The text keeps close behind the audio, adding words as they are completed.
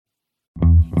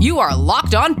You are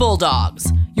Locked On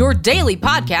Bulldogs, your daily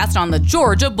podcast on the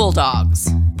Georgia Bulldogs.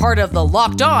 Part of the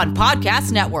Locked On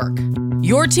Podcast Network.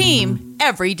 Your team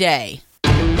every day.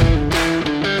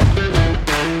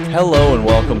 Hello and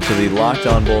welcome to the Locked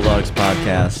On Bulldogs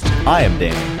podcast. I am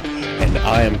Daniel. And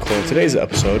I am Clint. Today's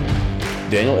episode,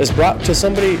 Daniel, is brought to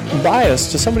somebody,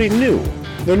 biased to somebody new.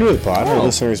 They're new to the pod. Our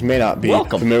listeners may not be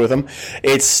familiar with them.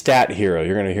 It's Stat Hero.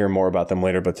 You're going to hear more about them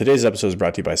later, but today's episode is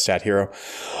brought to you by Stat Hero.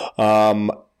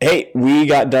 Hey, we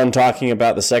got done talking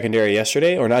about the secondary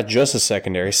yesterday, or not just the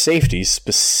secondary, safety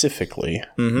specifically,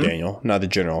 Daniel, not the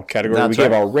general category. That's we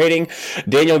gave our rating.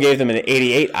 Daniel gave them an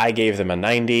 88. I gave them a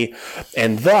 90.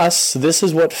 And thus, this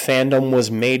is what fandom was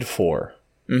made for.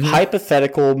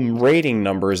 Hypothetical rating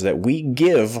numbers that we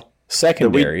give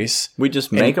secondaries. We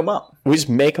just make them up. We just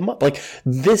make them up. Like,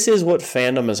 this is what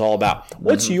fandom is all about.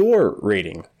 What's your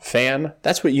rating, fan?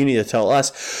 That's what you need to tell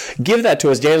us. Give that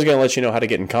to us. Dan's going to let you know how to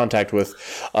get in contact with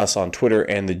us on Twitter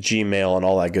and the Gmail and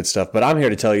all that good stuff. But I'm here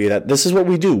to tell you that this is what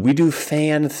we do. We do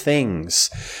fan things.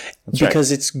 That's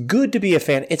because it's good to be a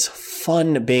fan. It's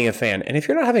fun being a fan. And if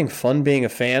you're not having fun being a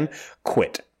fan,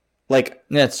 quit. Like,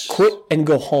 quit and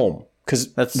go home. Because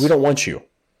we don't want you.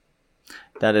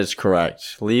 That is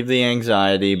correct. Leave the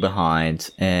anxiety behind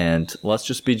and let's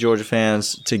just be Georgia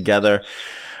fans together.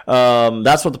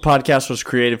 That's what the podcast was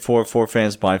created for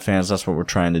fans, by fans. That's what we're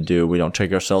trying to do. We don't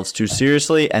take ourselves too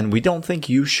seriously, and we don't think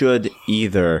you should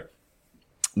either.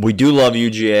 We do love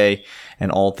UGA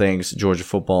and all things Georgia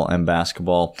football and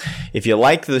basketball. If you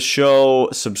like the show,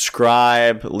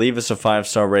 subscribe, leave us a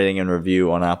 5-star rating and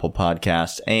review on Apple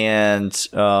Podcasts, and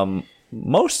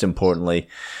most importantly,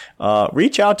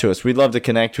 reach out to us. We'd love to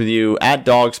connect with you.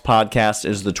 @Dogs Podcast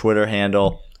is the Twitter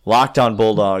handle.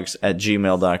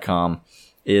 LockedOnBulldogs@gmail.com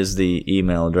is the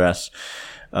email address.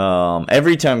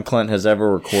 Every time Clint has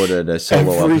ever recorded a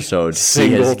solo episode,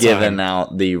 he has given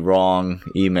out the wrong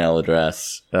email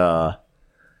address.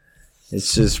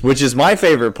 It's just, which is my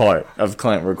favorite part of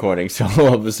Clint recording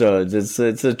solo episodes.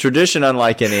 It's a tradition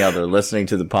unlike any other, listening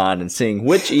to the pod and seeing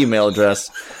which email address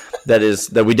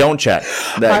that we don't check,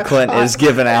 that Clint is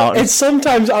giving out. And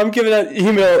sometimes I'm giving out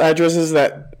email addresses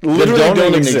that literally don't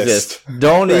even exist.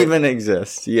 Don't even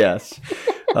exist. Yes.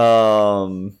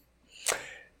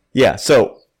 Yeah.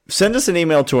 So send us an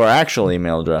email to our actual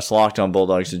email address,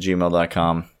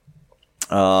 lockedonbulldogs@gmail.com.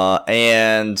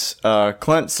 And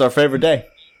Clint, it's our favorite day.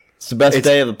 It's the best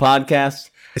day of the podcast.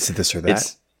 Is it this or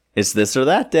that? It's this or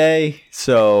that day.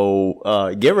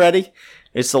 So get ready.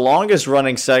 It's the longest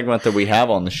running segment that we have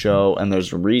on the show, and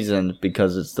there's a reason,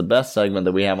 because it's the best segment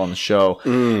that we have on the show.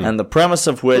 And the premise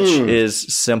of which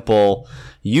is simple.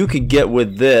 You could get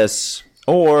with this,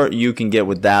 or you can get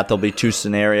with that. There'll be two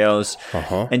scenarios,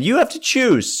 and you have to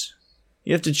choose.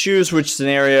 You have to choose which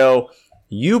scenario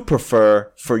you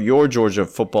prefer for your Georgia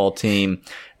football team.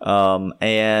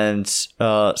 And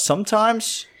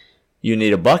sometimes you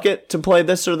need a bucket to play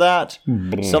this or that.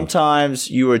 Sometimes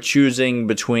you are choosing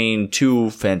between two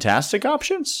fantastic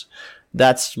options.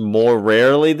 That's more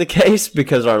rarely the case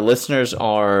because our listeners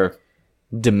are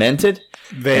demented.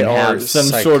 They have some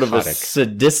sort of a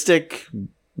sadistic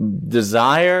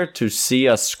desire to see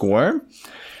us squirm.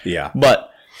 Yeah. But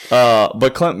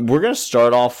Clint, we're going to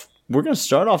start off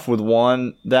with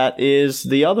one that is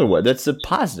the other way. That's a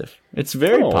positive. It's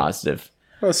very positive.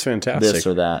 That's fantastic. This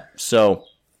or that. So,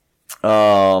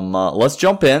 let's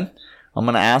jump in. I'm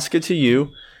going to ask it to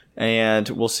you, and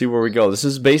we'll see where we go. This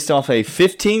is based off a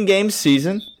 15-game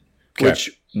season,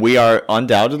 which we are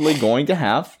undoubtedly going to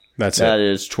have. That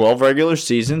is 12 regular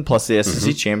season plus the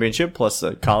SEC championship plus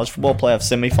the college football playoff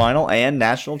semifinal and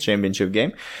national championship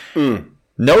game.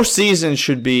 No season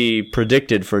should be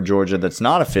predicted for Georgia that's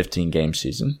not a 15-game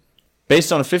season.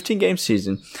 Based on a 15-game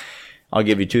season, I'll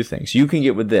give you two things. You can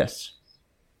get with this.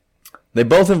 They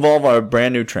both involve our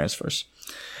brand new transfers.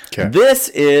 Okay. This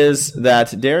is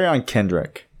that Darian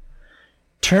Kendrick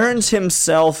turns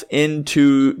himself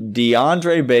into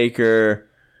DeAndre Baker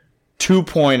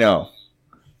 2.0.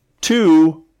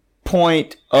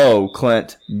 2.0,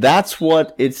 Clint. That's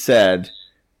what it said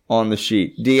on the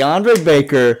sheet. DeAndre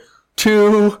Baker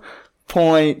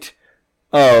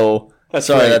 2.0.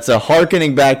 That's a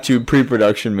hearkening back to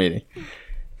pre-production meeting.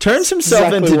 Turns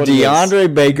himself into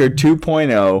DeAndre Baker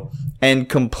 2.0 and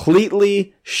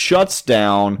completely shuts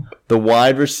down the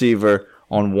wide receiver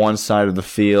on one side of the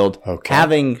field,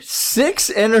 having 6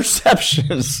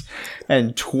 interceptions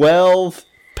and 12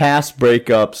 pass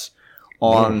breakups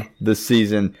on the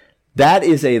season. That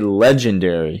is a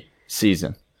legendary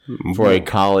season for a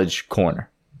college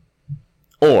corner.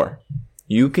 Or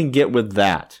you can get with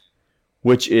that,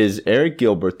 which is Eric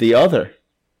Gilbert, the other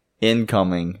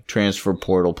incoming transfer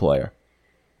portal player.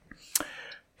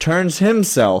 turns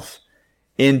himself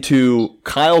into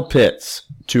Kyle Pitts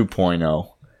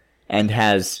 2.0 and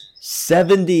has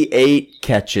 78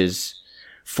 catches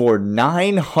for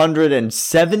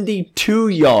 972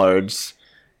 yards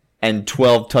and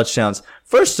 12 touchdowns.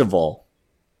 First of all,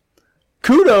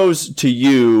 kudos to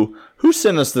you. Who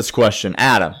sent us this question?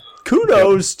 Adam.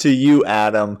 Kudos to you,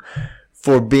 Adam,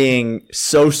 for being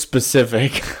so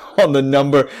specific on the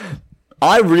number.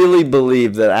 I really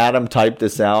believe that Adam typed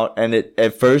this out, and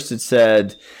at first it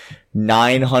said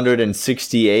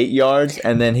 968 yards,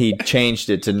 and then he changed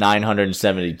it to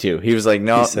 972. He was like,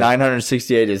 no,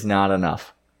 968 is not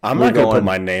enough. I'm not going to put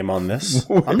my name on this.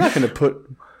 I'm going to put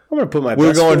my We're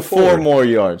best going foot forward. 4 more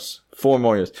yards. 4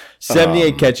 more yards.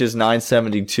 78 catches,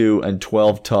 972, and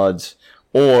 12 tuds.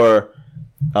 Or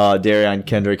Darion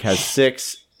Kendrick has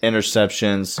 6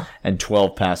 interceptions and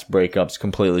 12 pass breakups,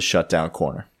 completely shut down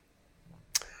corner.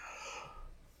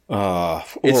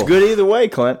 It's good either way,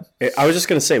 Clint. I was just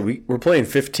going to say, we're playing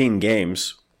 15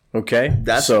 games, okay?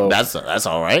 That's all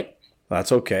right.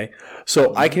 That's okay.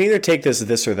 So I can either take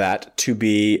this or that to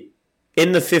be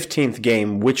in the 15th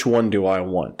game, which one do I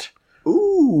want?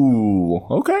 Ooh,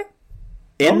 okay.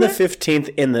 In the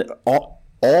 15th,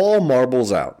 all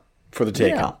marbles out for the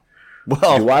taking. Yeah.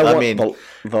 Well, do I want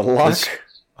the luck?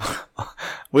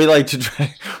 We like to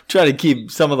try to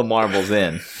keep some of the marbles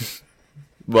in.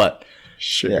 But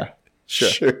sure. Yeah.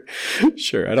 Sure.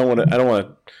 I don't want to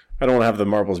have the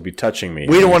marbles be touching me.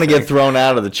 We don't want to get thrown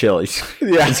out of the Chili's.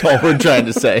 Yeah. That's all we're trying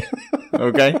to say.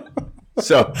 Okay?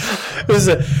 So,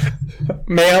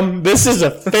 ma'am, this is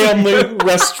a family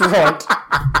restaurant.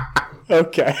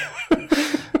 Okay.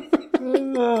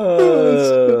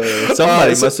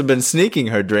 Somebody must have been sneaking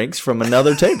her drinks from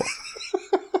another table.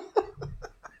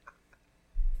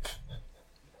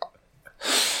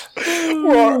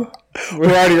 We're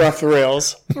already off the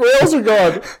rails. The rails are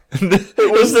gone.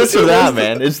 It was this or that,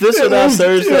 man. It's this or that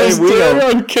Thursday. It was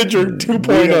Darion Kendrick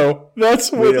 2.0.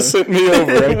 That's what sent me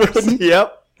over.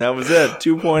 Yep, that was it.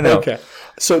 2.0. Okay.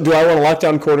 So do I want a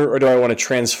lockdown corner or do I want a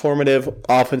transformative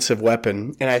offensive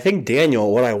weapon? And I think,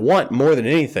 Daniel, what I want more than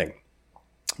anything,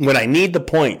 when I need the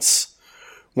points,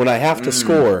 when I have to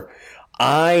score,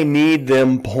 I need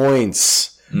them points.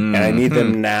 And I need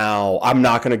them now. I'm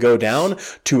not going to go down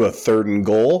to a 3rd and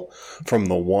goal from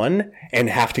the 1 and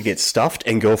have to get stuffed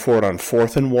and go for it on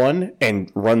 4th and 1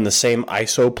 and run the same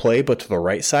ISO play but to the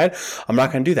right side. I'm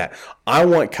not going to do that. I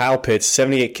want Kyle Pitts,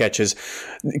 78 catches,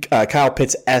 Kyle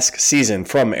Pitts-esque season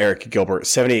from Eric Gilbert,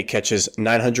 78 catches,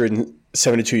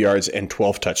 972 yards, and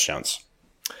 12 touchdowns.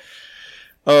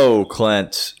 Oh,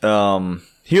 Clint.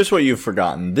 Here's what you've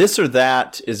forgotten. This or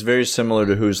that is very similar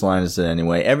to Whose Line Is It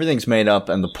Anyway? Everything's made up,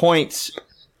 and the points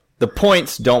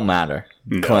don't matter.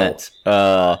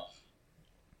 No.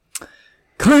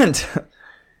 Clint,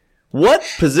 what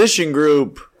position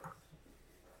group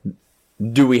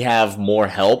do we have more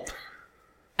help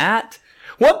at?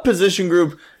 What position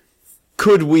group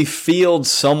could we field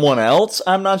someone else?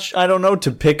 I don't know,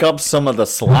 to pick up some of the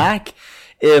slack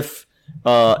if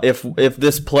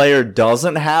this player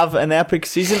doesn't have an epic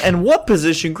season? And what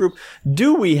position group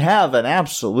do we have an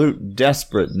absolute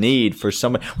desperate need for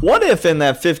somebody? What if in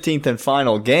that 15th and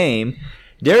final game,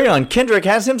 Darion Kendrick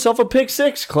has himself a pick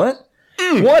 6, Clint?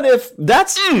 What if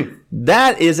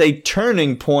that is a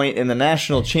turning point in the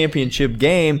national championship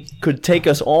game, could take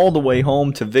us all the way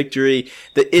home to victory?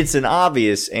 It's an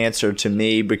obvious answer to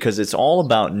me because it's all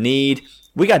about need.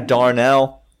 We got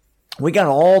Darnell. We got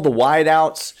all the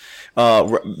wideouts.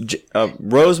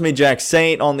 Rosemy Jack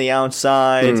Saint on the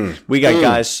outside. We got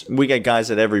guys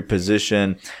at every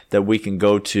position that we can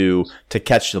go to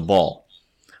catch the ball.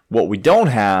 What we don't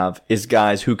have is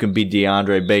guys who can be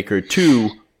DeAndre Baker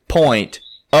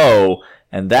 2.0,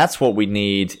 and that's what we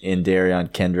need in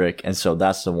Darion Kendrick, and so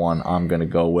that's the one I'm going to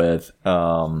go with.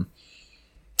 And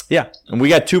we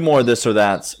got 2 more this or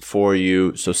that's for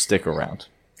you, so stick around.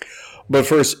 But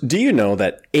first, do you know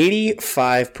that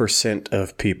 85%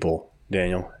 of people,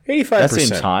 Daniel, 85%. That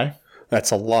seems high.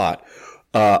 That's a lot.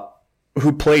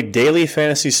 Who play daily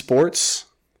fantasy sports,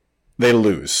 they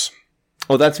lose.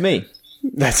 Oh, that's me.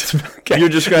 That's okay. You're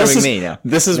describing me now.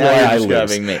 This is now why you're I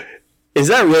describing lose. me. Is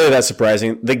that really that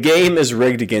surprising? The game is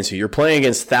rigged against you. You're playing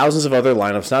against thousands of other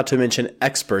lineups, not to mention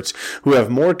experts who have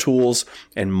more tools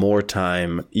and more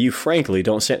time. You frankly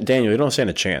don't stand, Daniel, you don't stand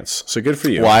a chance. So good for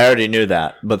you. Well, I already knew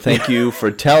that, but thank you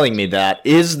for telling me that.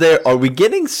 Are we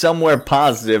getting somewhere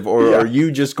positive, or are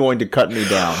you just going to cut me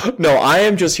down? No, I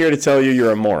am just here to tell you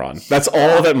you're a moron. That's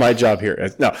all that my job here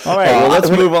is. No. All right, well, let's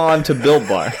move on to Built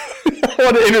Bar. I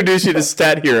want to introduce you to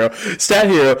Stat Hero. Stat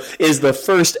Hero is the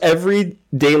first every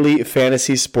daily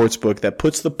fantasy sportsbook that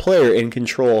puts the player in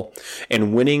control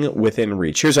and winning within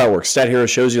reach. Here's how it works. Stat Hero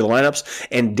shows you the lineups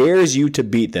and dares you to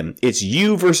beat them. It's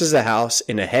you versus the house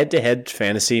in a head-to-head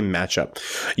fantasy matchup.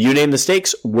 You name the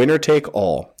stakes, winner take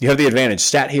all. You have the advantage.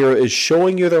 Stat Hero is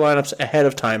showing you their lineups ahead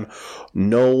of time.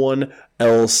 No one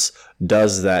else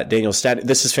does that. Daniel,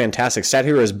 this is fantastic. Stat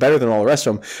Hero is better than all the rest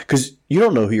of them because you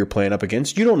don't know who you're playing up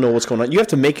against. You don't know what's going on. You have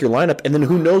to make your lineup, and then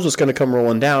who knows what's going to come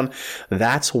rolling down.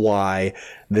 That's why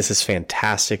this is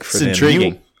fantastic for them. It's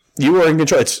intriguing. You are in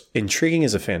control. Intriguing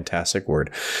is a fantastic word.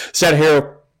 Stat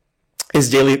Hero is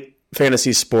daily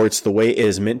fantasy sports the way it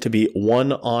is meant to be,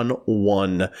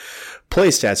 one-on-one. Play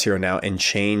Stats Hero now and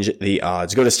change the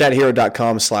odds. Go to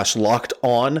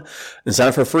stathero.com/lockedon and sign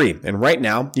up for free. And right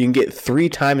now, you can get 3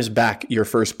 times back your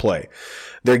first play.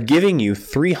 They're giving you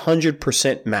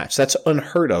 300% match. That's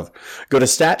unheard of. Go to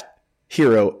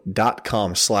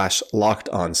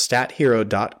stathero.com/lockedon.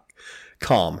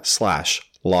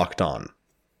 stathero.com/lockedon.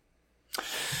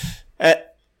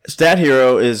 Stat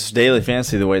Hero is daily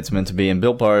fantasy the way it's meant to be, and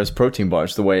Built Bar is protein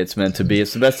bars the way it's meant to be.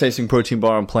 It's the best tasting protein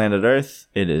bar on planet Earth.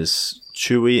 It is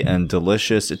chewy and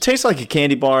delicious. It tastes like a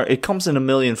candy bar. It comes in a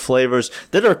million flavors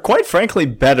that are quite frankly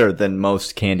better than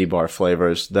most candy bar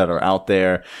flavors that are out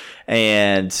there.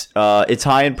 And it's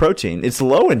high in protein. It's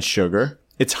low in sugar.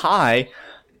 It's high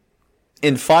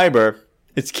in fiber.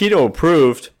 It's keto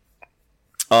approved.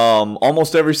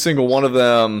 Almost every single one of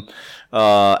them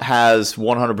has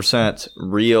 100%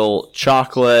 real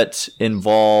chocolate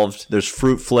involved. There's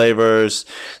fruit flavors.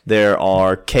 There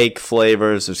are cake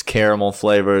flavors. There's caramel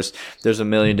flavors. There's a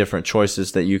million different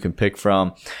choices that you can pick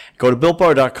from. Go to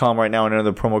BuiltBar.com right now and enter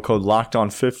the promo code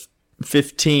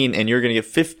LOCKEDON15 and you're going to get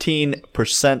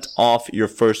 15% off your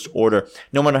first order.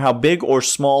 No matter how big or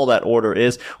small that order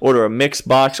is, order a mixed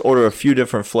box, order a few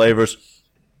different flavors.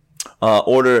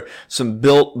 Order some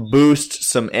Built Boost,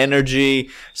 some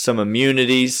energy, some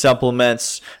immunity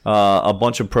supplements, a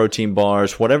bunch of protein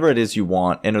bars, whatever it is you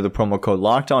want. Enter the promo code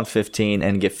LOCKEDON15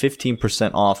 and get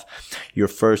 15% off your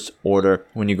first order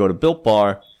when you go to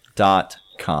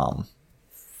BuiltBar.com.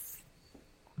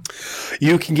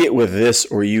 You can get with this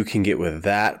or you can get with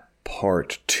that.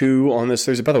 Part 2 on this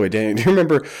Thursday. By the way, Daniel, do you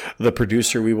remember the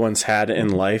producer we once had in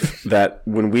life that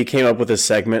when we came up with a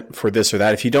segment for this or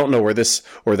that, if you don't know where this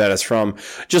or that is from,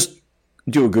 just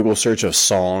do a Google search of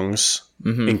songs,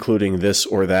 including this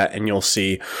or that, and you'll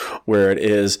see where it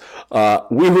is.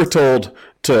 We were told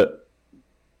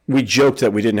we joked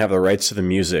that we didn't have the rights to the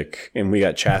music, and we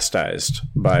got chastised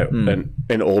by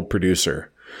an old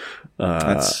producer.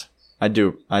 I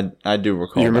do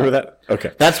recall. You remember that?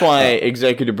 Okay. That's why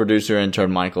executive producer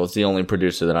intern Michael is the only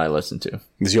producer that I listen to.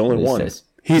 He's the only one.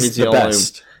 He's the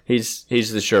best. He's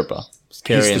the Sherpa. He's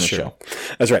carrying the show.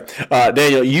 That's right.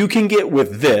 Daniel, you can get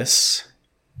with this,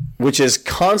 which is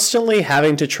constantly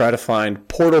having to try to find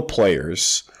portal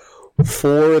players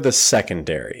for the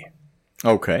secondary.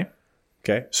 Okay.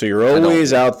 So you're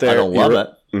always out there. I don't love it.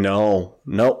 No.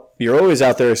 You're always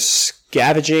out there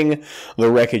scavenging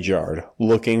the wreckage yard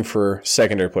looking for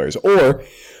secondary players. Or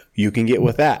you can get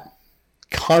with that.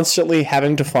 Constantly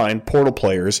having to find portal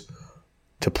players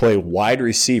to play wide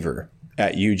receiver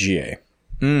at UGA.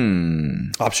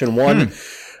 Option 1,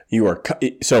 you are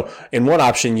so in one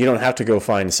option you don't have to go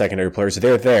find secondary players.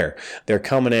 They're there. They're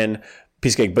coming in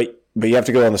piece of cake, but you have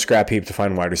to go on the scrap heap to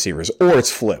find wide receivers. Or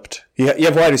it's flipped. You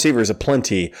have wide receivers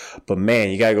aplenty, but man,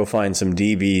 you got to go find some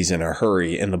DBs in a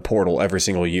hurry in the portal every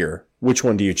single year. Which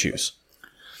one do you choose?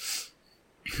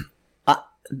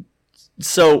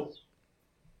 So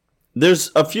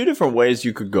there's a few different ways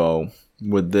you could go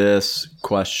with this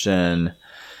question.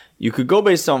 You could go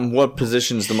based on what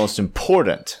position is the most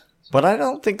important, but I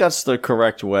don't think that's the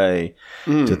correct way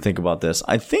to think about this.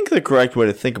 I think the correct way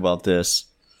to think about this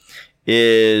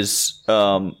is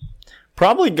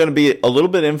probably going to be a little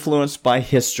bit influenced by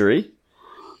history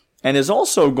and is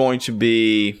also going to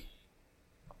be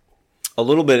a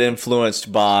little bit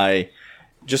influenced by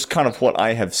just kind of what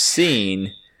I have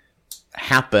seen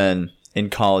happen in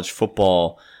college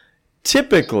football.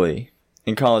 Typically,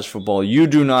 in college football, you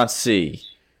do not see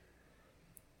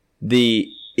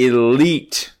the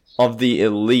elite of the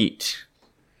elite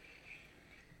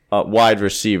wide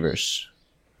receivers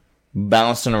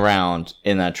bouncing around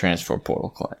in that transfer portal,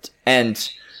 Clint.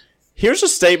 And here's a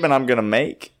statement I'm going to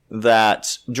make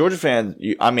that Georgia fans,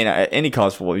 any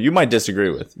college football, you might disagree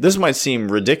with. This might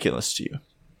seem ridiculous to you.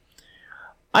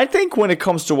 I think when it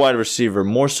comes to wide receiver,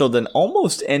 more so than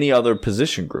almost any other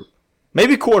position group,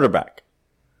 maybe quarterback,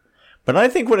 but I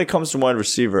think when it comes to wide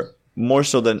receiver, more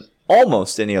so than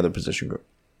almost any other position group,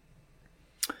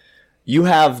 you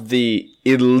have the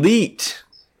elite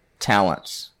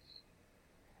talents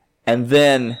And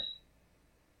then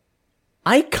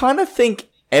I kind of think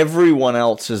everyone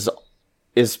else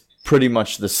is pretty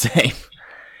much the same.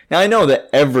 Now, I know that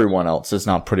everyone else is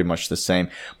not pretty much the same,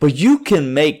 but you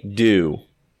can make do.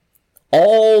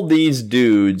 All these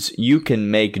dudes, you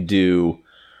can make do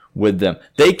with them.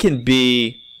 They can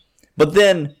be, but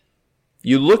then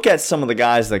you look at some of the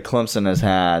guys that Clemson has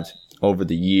had over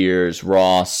the years,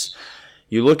 Ross.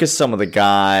 You look at some of the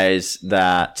guys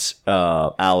that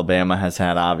Alabama has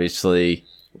had, obviously,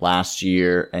 last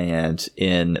year and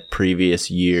in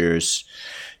previous years,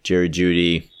 Jerry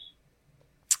Jeudy,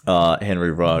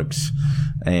 Henry Ruggs,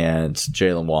 and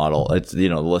Jalen Waddle. It's, the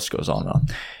list goes on and on.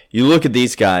 You look at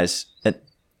these guys, and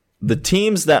the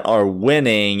teams that are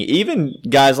winning, even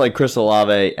guys like Chris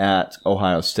Olave at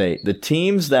Ohio State, the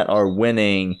teams that are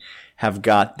winning have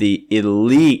got the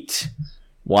elite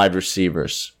wide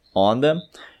receivers on them.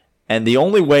 And the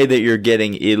only way that you're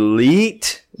getting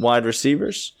elite wide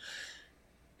receivers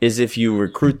is if you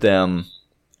recruit them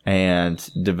and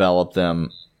develop them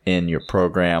in your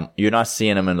program. You're not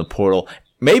seeing them in the portal.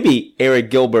 Maybe Eric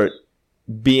Gilbert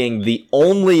being the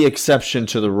only exception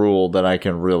to the rule that I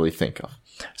can really think of.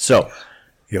 So,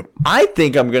 I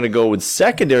think I'm going to go with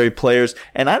secondary players,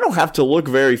 and I don't have to look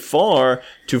very far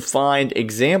to find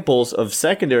examples of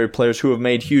secondary players who have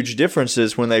made huge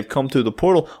differences when they've come through the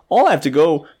portal. All I have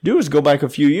to do is go back a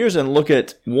few years and look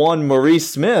at one Maurice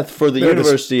Smith for the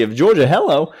University of Georgia.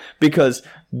 Hello, because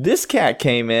this cat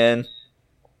came in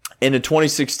a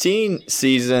 2016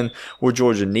 season where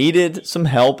Georgia needed some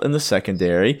help in the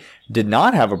secondary, did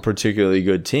not have a particularly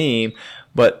good team,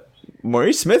 but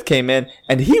Maurice Smith came in,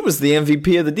 and he was the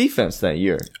MVP of the defense that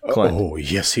year, Clint. Oh,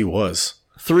 yes, he was.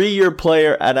 3-year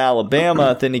player at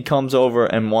Alabama, then he comes over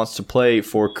and wants to play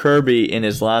for Kirby in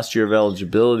his last year of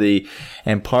eligibility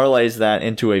and parlays that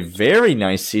into a very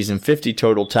nice season, 50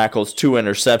 total tackles, 2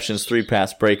 interceptions, 3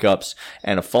 pass breakups,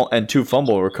 and 2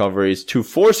 fumble recoveries, 2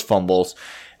 forced fumbles.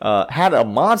 Had a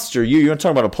monster year. You want to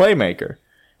talk about a playmaker.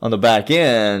 On the back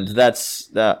end, that's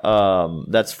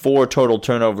 4 total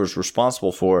turnovers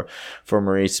responsible for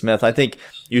Maurice Smith. I think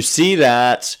you see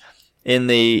that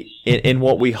in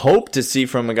what we hope to see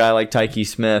from a guy like Tyke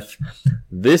Smith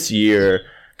this year,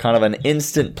 kind of an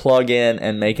instant plug in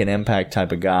and make an impact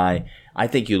type of guy. I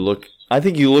think you look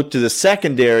to the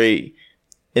secondary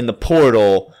in the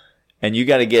portal, and you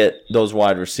got to get those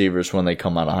wide receivers when they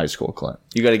come out of high school, Clint.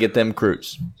 You got to get them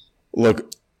crews.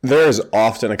 Look, there's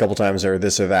often a couple times there,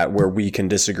 this or that, where we can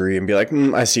disagree and be like,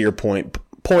 I see your point,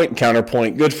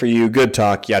 counterpoint, good for you, good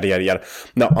talk, yada, yada, yada.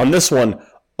 Now, on this one,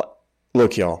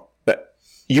 look, y'all,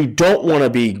 you don't want to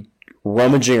be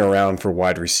rummaging around for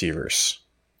wide receivers.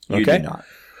 Okay? You do not.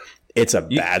 It's a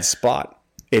bad spot.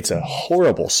 It's a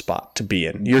horrible spot to be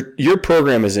in. Your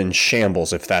program is in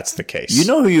shambles if that's the case. You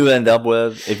know who you end up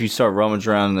with if you start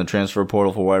rummaging around in the transfer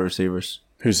portal for wide receivers?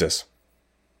 Who's this?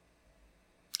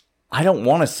 I don't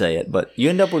want to say it, but you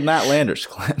end up with Matt Landers,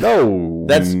 Clint. No.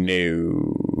 That's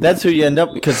who you end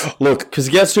up because because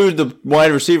guess who the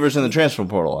wide receivers in the transfer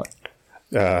portal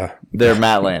are? They're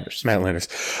Matt Landers. Matt Landers.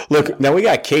 Look, now we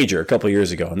got Cager a couple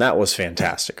years ago, and that was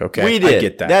fantastic. Okay, we did. I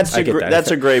get that.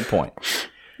 That's a great point.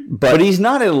 But he's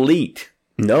not elite.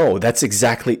 No, that's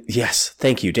exactly yes.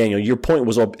 Thank you, Daniel. Your point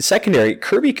was all secondary.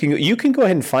 Kirby, you can go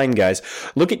ahead and find guys.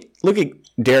 Look at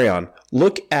Darion.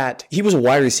 He was a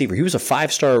wide receiver. He was a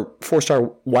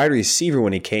 4-star wide receiver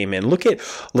when he came in. Look at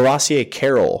LaRassier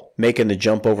Carroll making the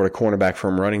jump over to cornerback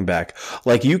from running back.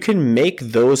 Like, you can make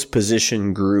those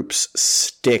position groups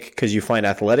stick because you find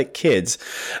athletic kids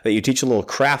that you teach a little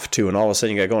craft to, and all of a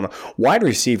sudden you got going. Wide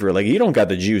receiver, like, you don't got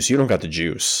the juice. You don't got the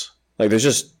juice. Like, there's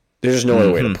just no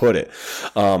other way to put it.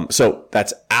 So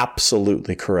that's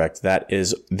absolutely correct. That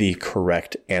is the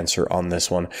correct answer on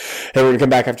this one. Hey, we're going to come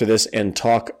back after this and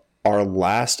talk our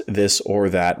last this or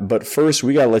that. But first,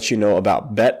 we got to let you know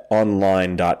about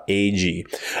betonline.ag.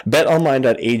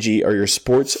 Betonline.ag are your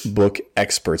sports book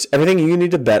experts. Everything you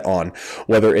need to bet on,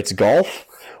 whether it's golf,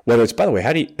 whether it's, by the way,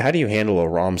 how do you handle a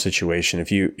ROM situation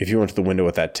if you went to the window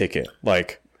with that ticket?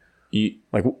 What do you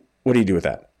do with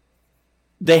that?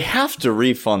 They have to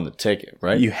refund the ticket,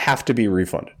 right? You have to be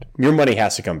refunded. Your money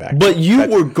has to come back. But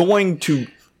were going to.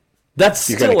 That's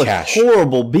still a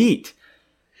horrible beat.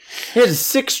 He had a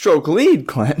 6-stroke lead,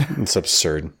 Clint. It's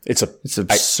absurd. It's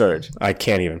absurd. I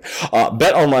can't even.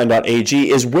 BetOnline.ag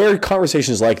is where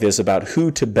conversations like this about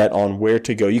who to bet on, where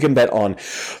to go. You can bet on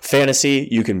fantasy.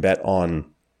 You can bet on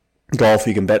golf.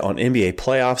 You can bet on NBA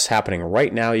playoffs happening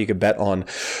right now. You can bet on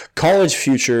college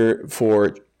future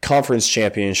for conference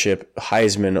championship,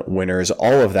 Heisman winners,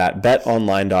 all of that,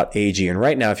 betonline.ag. And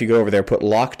right now, if you go over there, put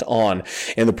Locked On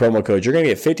in the promo code, you're going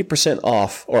to get 50%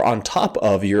 off or on top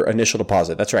of your initial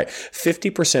deposit. That's right.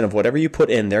 50% of whatever you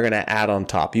put in, they're going to add on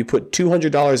top. You put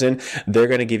 $200 in, they're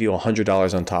going to give you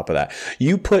 $100 on top of that.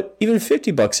 You put even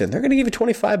 $50 in, they're going to give you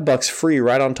 $25 free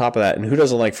right on top of that. And who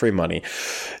doesn't like free money?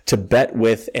 To bet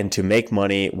with and to make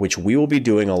money, which we will be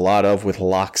doing a lot of with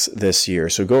locks this year.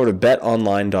 So go to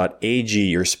betonline.ag,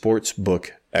 your sports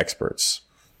book experts.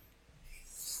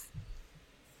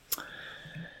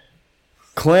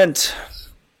 Clint,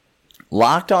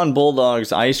 Locked On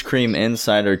Bulldogs ice cream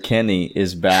insider Kenny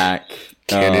is back.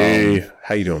 Kenny,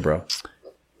 how you doing, bro?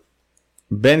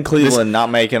 Ben Cleveland not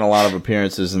making a lot of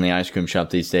appearances in the ice cream shop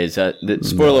these days.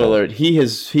 Spoiler alert: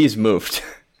 he's moved.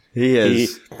 He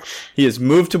has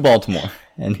moved to Baltimore,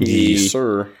 and Yes,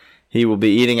 sir. He will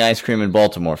be eating ice cream in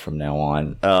Baltimore from now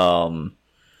on.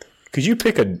 Could you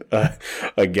pick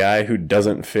a guy who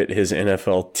doesn't fit his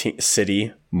NFL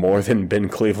city more than Ben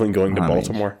Cleveland going to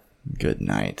Baltimore? Good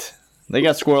night. They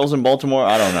got squirrels in Baltimore?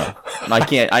 I don't know.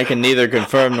 I can neither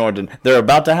confirm nor deny. They're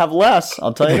about to have less,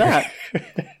 I'll tell you that.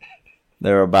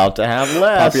 They're about to have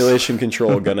less. Population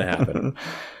control gonna happen.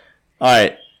 All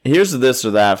right. Here's this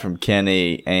or that from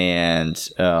Kenny, and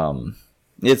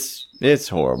it's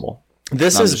horrible.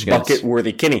 This is bucket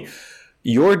worthy. Kenny,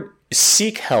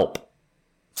 seek help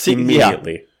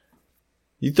immediately. Yeah.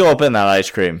 You throw up in that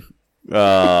ice cream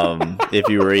if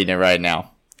you were eating it right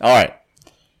now. All right.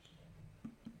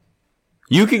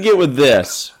 You could get with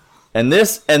this, and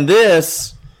this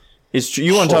is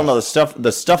you want to talk about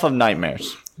the stuff of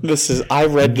nightmares. I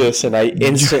read this and I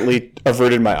instantly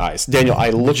averted my eyes. Daniel, I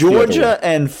looked Georgia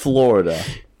and Florida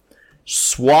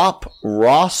swap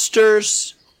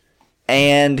rosters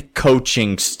and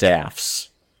coaching staffs.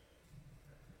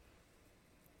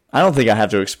 I don't think I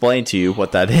have to explain to you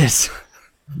what that is,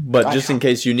 but just in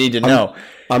case you need to know,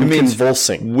 I'm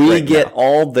convulsing. We get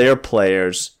all their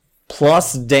players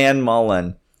plus Dan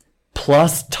Mullen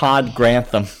plus Todd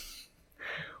Grantham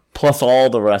plus all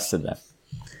the rest of them.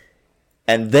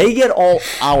 And they get all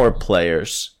our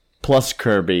players, plus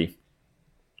Kirby,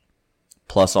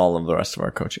 plus all of the rest of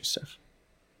our coaching staff.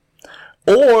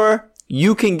 Or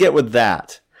you can get with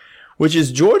that, which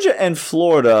is Georgia and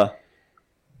Florida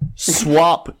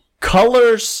swap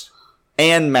colors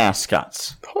and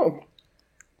mascots.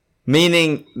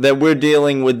 Meaning that we're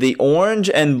dealing with the orange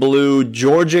and blue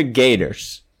Georgia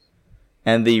Gators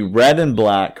and the red and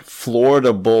black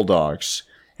Florida Bulldogs.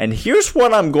 And here's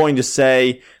what I'm going to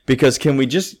say, because can we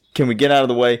get out of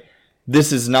the way?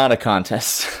 This is not a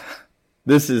contest.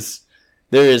 There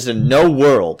is no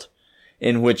world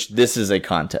in which this is a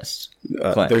contest.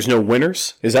 There's no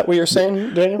winners? Is that what you're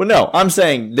saying, Daniel? Well, no, I'm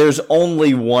saying there's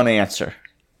only one answer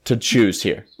to choose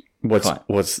here. What's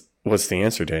the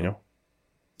answer, Daniel?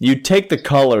 You take the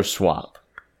color swap,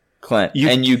 Clint,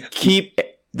 and you keep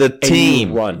the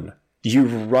team. You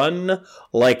run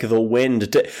like the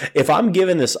wind. If I'm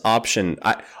given this option,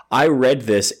 I read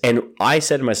this and I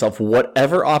said to myself,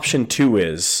 whatever option 2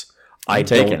 is, I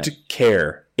don't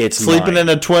care. It's sleeping mine. in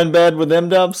a twin bed with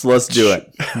M-dubs. Let's do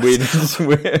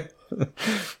it.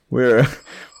 We're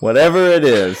whatever it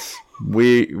is.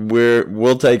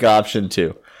 We'll take option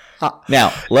 2.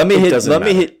 Now let me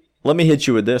hit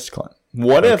you with this, Clint.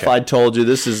 What if I told you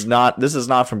this is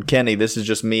not from Kenny? This is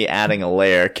just me adding a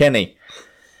layer, Kenny.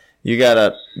 You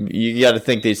gotta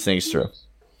think these things through.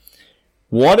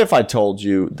 What if I told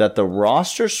you that the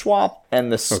roster swap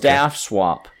and the staff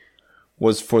swap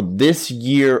was for this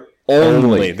year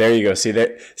only? There you go. See now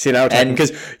we're talking,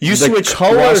 because you switch the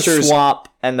color rosters swap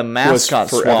and the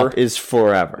mascot swap is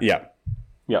forever. Yeah.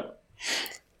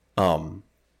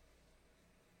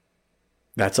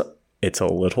 It's a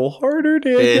little harder,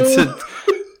 Daniel.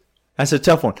 That's a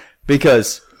tough one,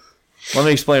 because let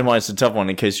me explain why it's a tough one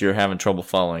in case you're having trouble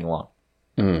following along.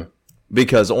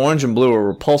 Because orange and blue are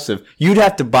repulsive. You'd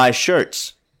have to buy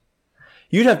shirts.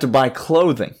 You'd have to buy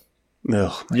clothing.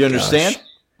 Oh, you understand? Gosh.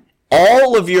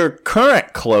 All of your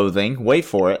current clothing, wait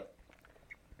for it,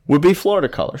 would be Florida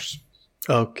colors.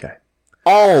 Okay.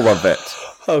 All of it.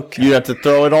 Okay. You'd have to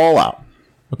throw it all out.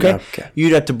 Okay?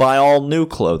 You'd have to buy all new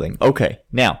clothing. Okay.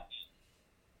 Now,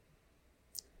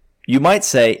 you might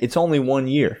say it's only 1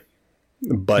 year.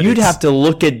 But you'd have to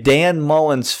look at Dan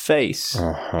Mullen's face.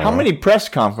 How many press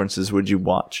conferences would you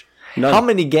watch? None. How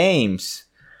many games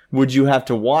would you have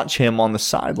to watch him on the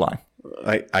sideline?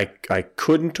 I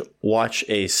couldn't watch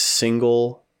a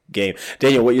single game.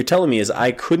 Daniel, what you're telling me is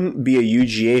I couldn't be a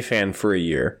UGA fan for a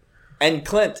year. And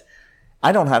Clint,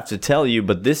 I don't have to tell you,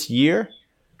 but this year,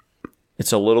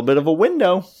 it's a little bit of a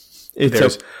window.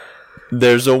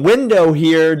 There's a window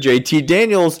here. JT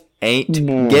Daniels ain't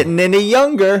getting any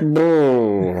younger.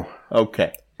 No.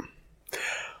 Okay.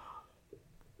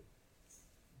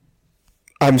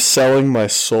 I'm selling my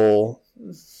soul.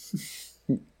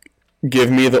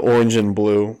 Give me the orange and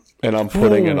blue, and I'm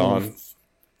putting it on.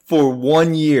 For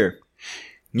 1 year.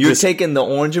 You're taking the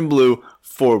orange and blue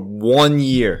for 1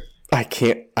 year. I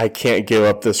can't give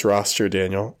up this roster,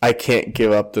 Daniel. I can't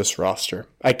give up this roster.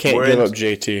 I can't give up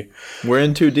JT. We're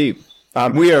in too deep.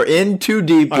 We are in too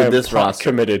deep with this roster.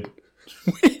 Committed.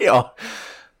 We are.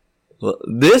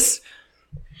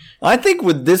 I think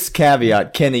with this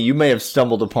caveat, Kenny, you may have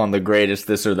stumbled upon the greatest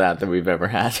this or that we've ever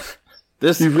had.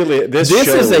 This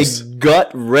is a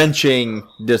gut-wrenching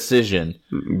decision.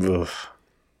 Ugh.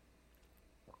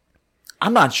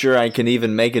 I'm not sure I can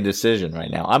even make a decision right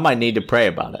now. I might need to pray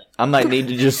about it. I might need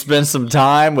to just spend some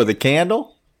time with a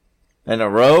candle and a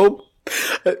robe.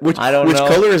 Which know.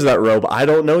 Color is that robe? I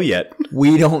don't know yet.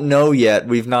 We don't know yet.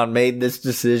 We've not made this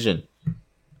decision.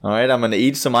 All right, I'm going to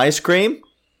eat some ice cream.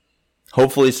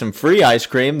 Hopefully some free ice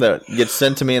cream that gets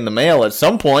sent to me in the mail at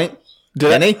some point.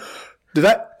 Kenny? Did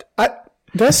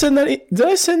I send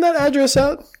that address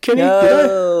out, Kenny?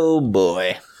 Oh,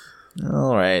 boy.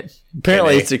 All right.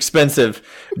 Apparently it's expensive.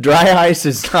 Dry ice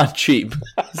is not cheap.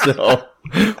 So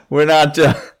we're not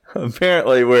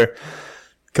apparently we're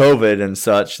COVID and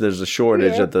such. There's a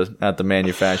shortage at the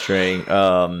manufacturing.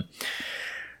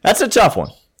 That's a tough one.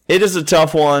 It is a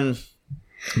tough one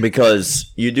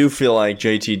because you do feel like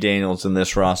JT Daniels in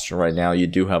this roster right now, you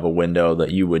do have a window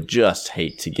that you would just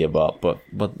hate to give up. But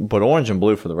orange and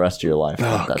blue for the rest of your life.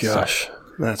 Oh, gosh.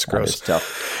 That's gross. That's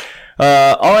tough.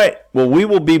 All right. Well, we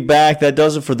will be back. That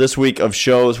does it for this week of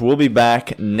shows. We'll be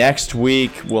back next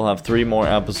week. We'll have 3 more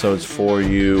episodes for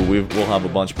you. We'll have a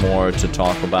bunch more to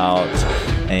talk about,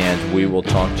 and we will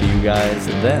talk to you guys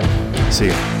then. See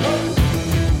you.